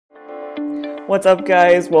What's up,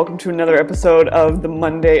 guys? Welcome to another episode of the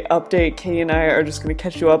Monday Update. Katie and I are just going to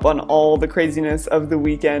catch you up on all the craziness of the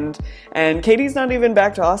weekend. And Katie's not even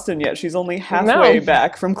back to Austin yet. She's only halfway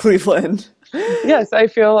back from Cleveland. Yes, I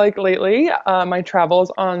feel like lately my travels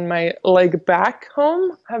on my leg back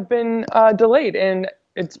home have been delayed, and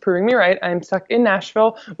it's proving me right. I'm stuck in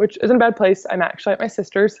Nashville, which isn't a bad place. I'm actually at my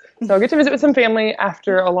sister's, so I'll get to visit with some family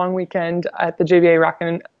after a long weekend at the JVA Rock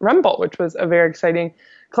and Rumble, which was a very exciting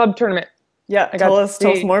club tournament. Yeah, tell us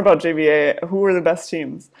more about JVA. Who were the best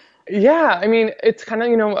teams? Yeah, I mean, it's kind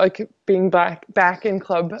of, like being back in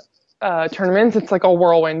club tournaments. It's like a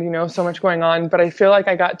whirlwind, so much going on. But I feel like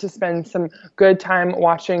I got to spend some good time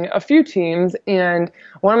watching a few teams. And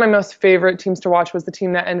one of my most favorite teams to watch was the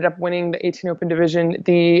team that ended up winning the 18 Open Division,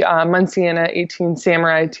 the Munciana 18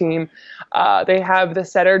 Samurai team. They have the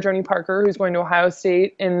setter, Joni Parker, who's going to Ohio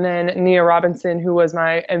State, and then Nia Robinson, who was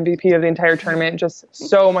my MVP of the entire tournament. Just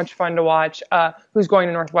so much fun to watch, who's going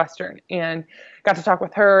to Northwestern. And got to talk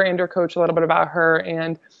with her and her coach a little bit about her.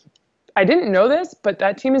 And I didn't know this, but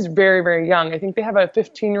that team is very, very young. I think they have a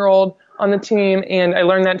 15-year-old on the team, and I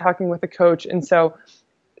learned that talking with the coach. And so,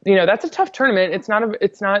 that's a tough tournament. It's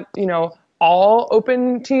not all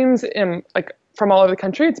open teams like from all over the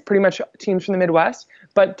country. It's pretty much teams from the Midwest.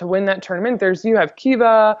 But to win that tournament, you have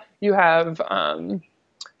Kiva, you have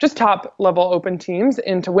just top level open teams,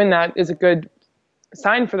 and to win that is a good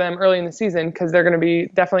sign for them early in the season because they're going to be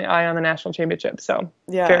definitely eye on the national championship. So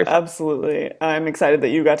yeah, absolutely. I'm excited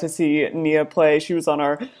that you got to see Nia play. She was on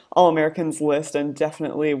our All-Americans list and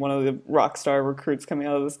definitely one of the rock star recruits coming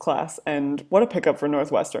out of this class. And what a pickup for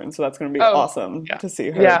Northwestern. So that's going to be awesome to see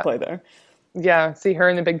her play there. Yeah, see her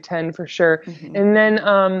in the Big Ten for sure. Mm-hmm. And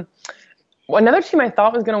then another team I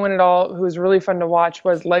thought was going to win it all, who was really fun to watch,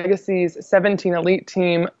 was Legacy's 17 Elite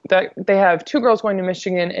team. That they have two girls going to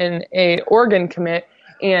Michigan and a Oregon commit.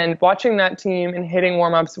 And watching that team and hitting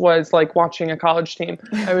warm-ups was like watching a college team.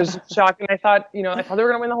 I was shocked, and I thought they were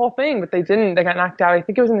going to win the whole thing, but they didn't. They got knocked out. I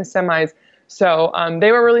think it was in the semis. So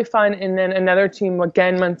they were really fun. And then another team,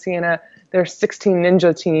 again, Munciana, their 16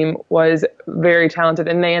 Ninja team was very talented,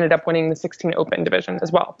 and they ended up winning the 16 Open division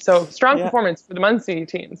as well. So strong performance for the Muncie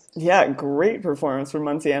teams. Yeah, great performance for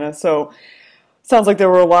Munciana. So sounds like there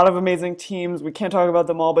were a lot of amazing teams. We can't talk about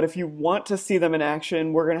them all, but if you want to see them in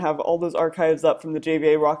action, we're going to have all those archives up from the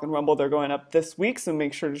JVA Rock and Rumble. They're going up this week, so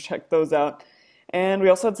make sure to check those out. And we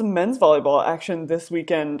also had some men's volleyball action this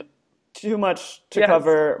weekend. Too much to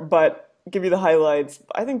cover, but give you the highlights.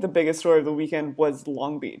 I think the biggest story of the weekend was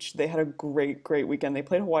Long Beach. They had a great weekend. They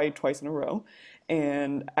played Hawaii twice in a row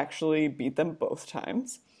and actually beat them both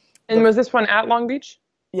times. And was this one at Long Beach?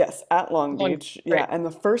 Yes, at Long Beach. Yeah, and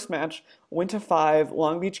the first match went to 5.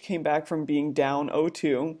 Long Beach came back from being down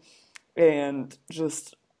 0-2 and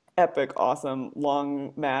just epic, awesome,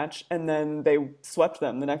 long match. And then they swept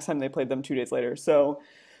them the next time they played them 2 days later. So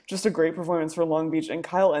just a great performance for Long Beach. And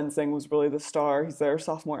Kyle Ensing was really the star. He's their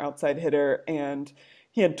sophomore outside hitter. And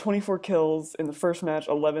he had 24 kills in the first match,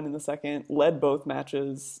 11 in the second, led both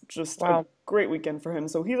matches. Just a great weekend for him.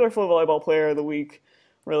 So he's our full volleyball player of the week.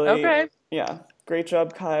 Really, yeah, great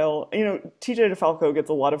job, Kyle. TJ DeFalco gets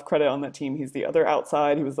a lot of credit on that team. He's the other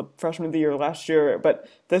outside. He was the freshman of the year last year, but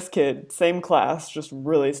this kid, same class, just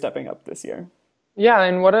really stepping up this year. Yeah,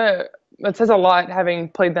 and that says a lot, having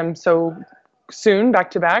played them so soon,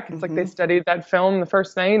 back to back. It's like they studied that film the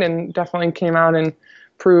first night and definitely came out and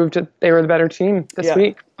proved that they were the better team this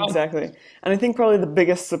week. Exactly. And I think probably the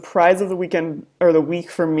biggest surprise of the weekend or the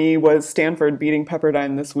week for me was Stanford beating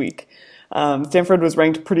Pepperdine this week. Stanford was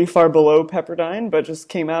ranked pretty far below Pepperdine, but just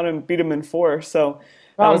came out and beat them in 4. So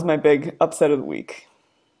that was my big upset of the week.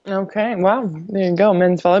 Okay. Wow. There you go.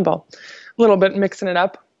 Men's volleyball. A little bit mixing it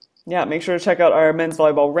up. Yeah. Make sure to check out our men's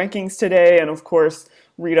volleyball rankings today. And of course,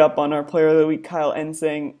 read up on our player of the week, Kyle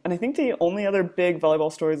Ensing. And I think the only other big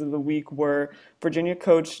volleyball stories of the week were Virginia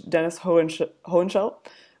coach Dennis Hohenschelt.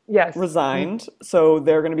 Yes. Resigned, so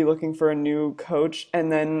they're going to be looking for a new coach. And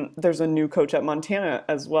then there's a new coach at Montana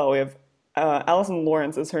as well. We have Allison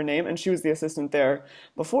Lawrence is her name, and she was the assistant there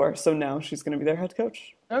before. So now she's going to be their head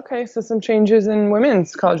coach. Okay, so some changes in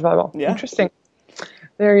women's college volleyball. Yeah. Interesting.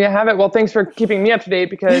 There you have it. Well, thanks for keeping me up to date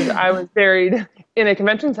because I was buried in a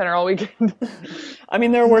convention center all weekend. I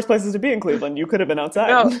mean, there are worse places to be in Cleveland. You could have been outside.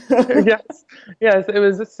 No. Yes. It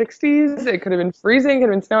was the 60s. It could have been freezing. It could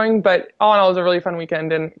have been snowing. But all in all, it was a really fun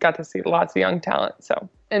weekend and got to see lots of young talent. So,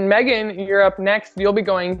 and Megan, you're up next. You'll be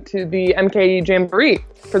going to the MKE Jamboree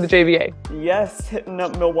for the JVA. Yes, hitting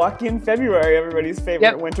up Milwaukee in February, everybody's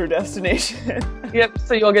favorite winter destination. Yep.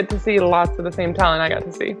 So you'll get to see lots of the same talent I got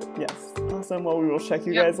to see. Yes. Awesome. Well, we will check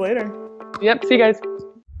you guys later. Yep. See you guys.